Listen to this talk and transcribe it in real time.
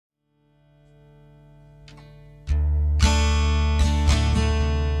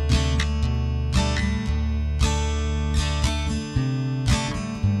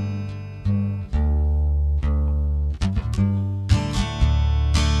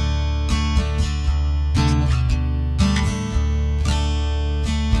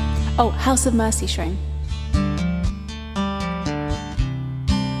Oh, House of Mercy Shrine.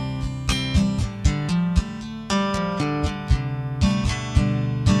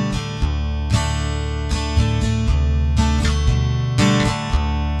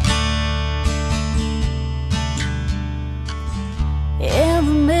 In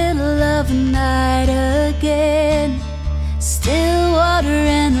the middle of the night again, still water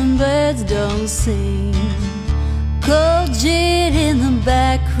and the birds don't sing. Cold gin in the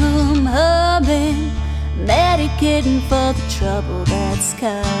back room humming, medicating for the trouble that's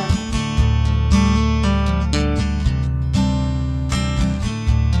come.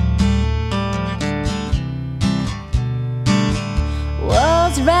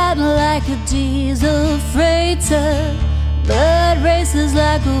 Walls rattle like a diesel freighter, blood races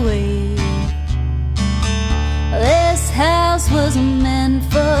like a wave. This house wasn't meant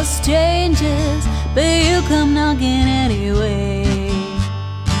for strangers, but you come knocking anyway.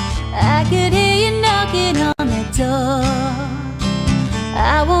 I could hear you knocking on that door.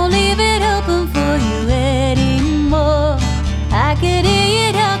 I won't leave it open for you anymore. I could hear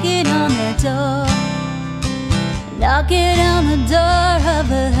you knocking on that door, knocking on the door of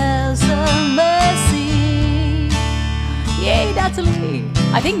the House of Mercy. Yay, Natalie!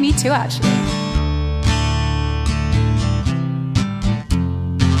 I think me too, actually.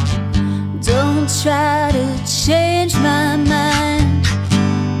 Don't try to change my mind.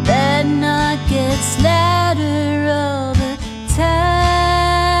 That knock gets louder all the time.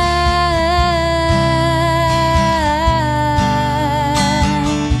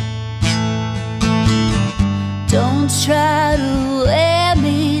 Don't try to wear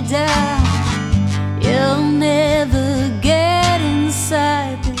me down. You'll never get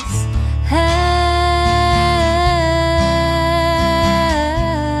inside this house.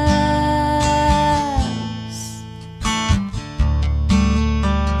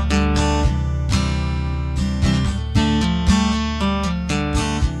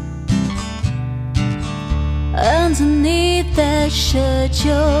 Underneath that shirt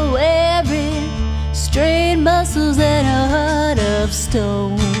you're wearing, strained muscles and a heart of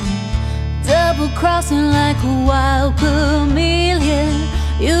stone, double-crossing like a wild chameleon.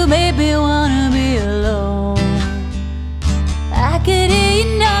 You made me wanna be alone. I could hear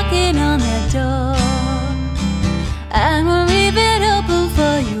you knocking on that door. I won't leave it open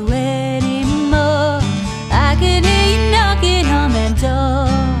for you anymore. I could hear you knocking on that door,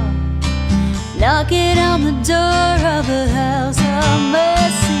 knocking on the door of the House of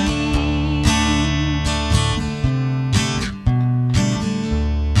Mercy.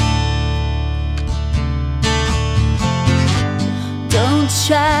 Don't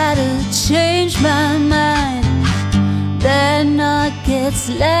try to change my mind. That knock gets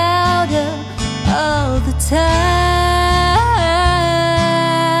louder all the time.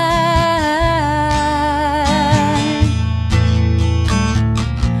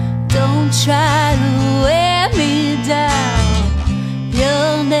 Don't try to wear me down.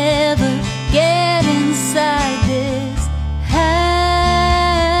 You'll never get inside this house.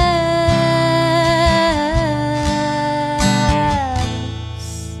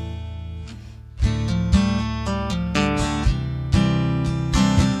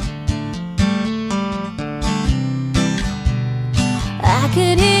 I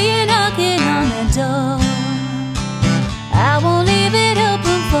could hear you knocking on the door. I won't leave it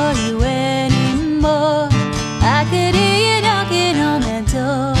open for you anymore. I could hear you knocking on that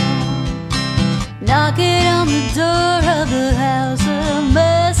door, knocking on the door of the House of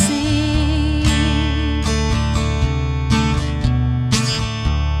Mercy.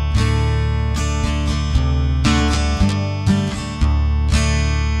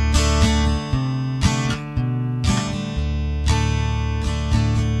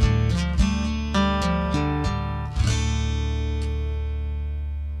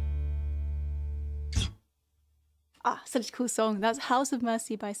 Ah, such a cool song. That's House of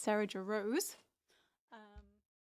Mercy by Sarah Jarosz.